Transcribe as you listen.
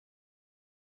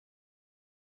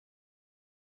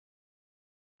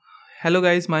Hello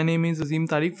guys, my name is Azim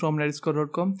Tariq from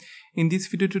Redscore.com. In this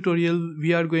video tutorial,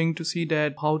 we are going to see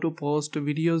that how to post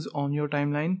videos on your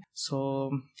timeline.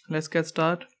 So let's get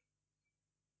started.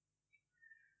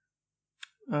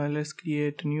 Let's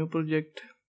create a new project.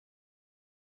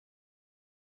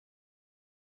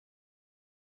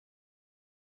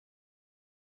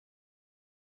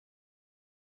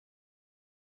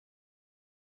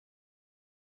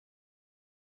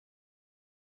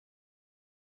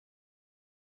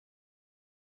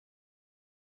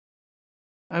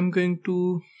 I'm going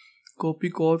to copy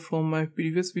code from my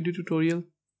previous video tutorial.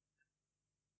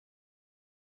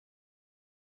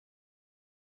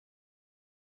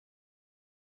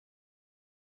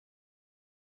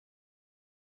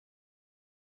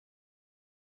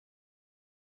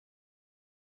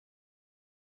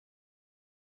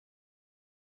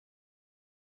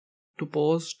 To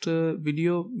post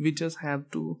video, we just have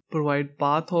to provide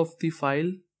path of the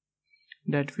file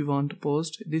that we want to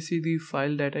post. This is the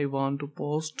file that I want to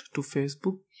post to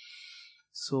Facebook.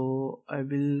 So I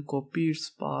will copy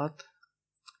its path,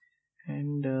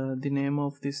 and the name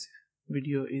of this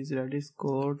video is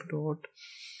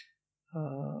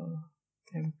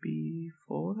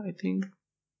Rediscord.mp4. I think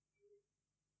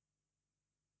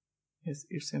yes,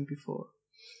 it's mp4.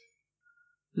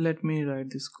 Let me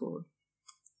write this code.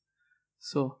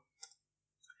 So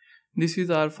this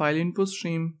is our file input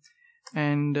stream,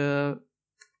 and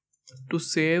to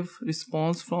save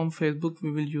response from Facebook,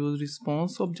 we will use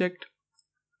response object,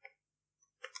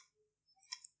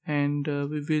 and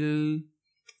we will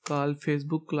call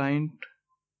Facebook client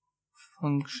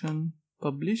function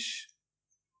publish,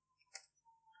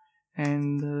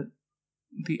 and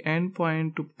the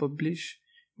endpoint to publish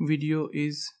video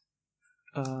is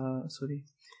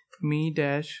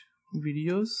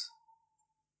me-videos,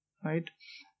 right?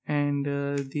 And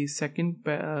the second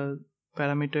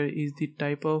parameter is the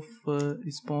type of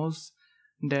response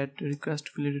that request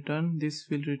will return. This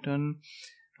will return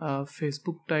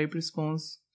Facebook type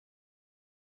response.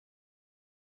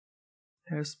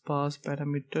 Let's pass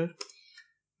parameter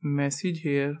message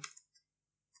here.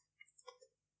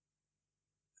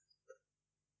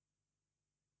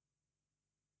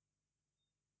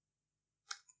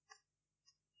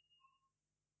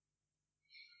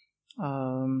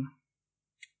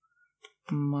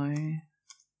 My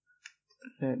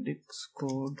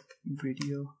Rediscord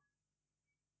video,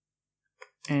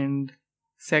 and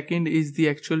second is the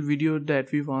actual video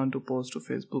that we want to post to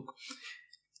Facebook,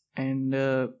 and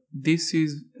this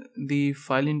is the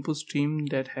file input stream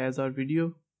that has our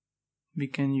video. We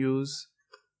can use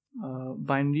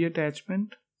binary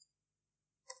attachment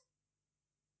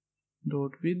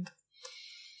dot with,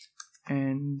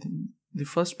 and the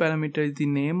first parameter is the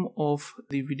name of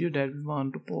the video that we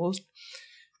want to post.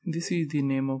 This is the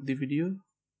name of the video,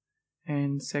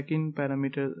 and second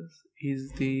parameter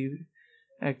is the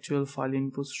actual file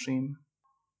input stream.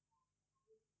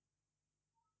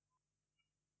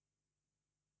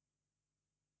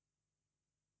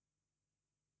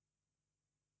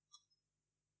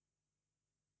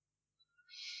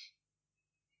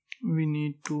 We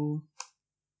need to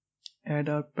add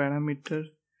our parameter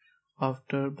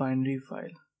after binary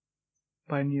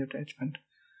attachment.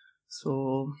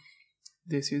 So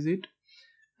this is it.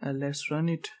 Let's run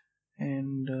it,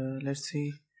 and let's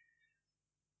see.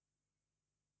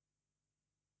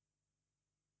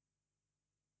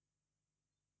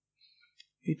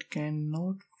 It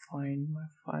cannot find my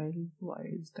file. Why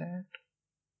is that?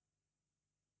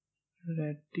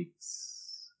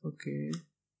 Redix. Okay,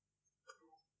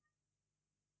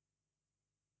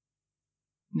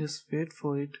 just wait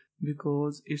for it,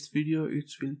 because its video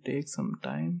will take some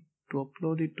time to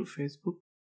upload it to Facebook.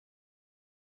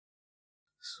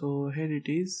 So here it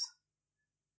is.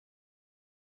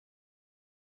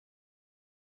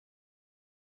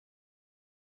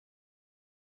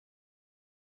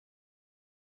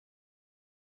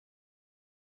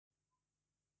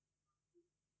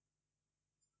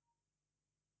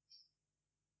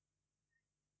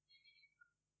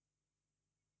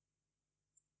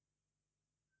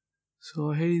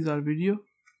 So here is our video.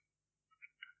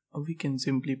 We can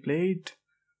simply play it.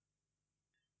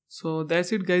 So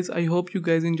that's it guys. I hope you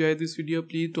guys enjoyed this video.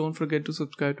 Please don't forget to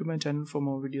subscribe to my channel for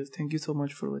more videos. Thank you so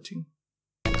much for watching.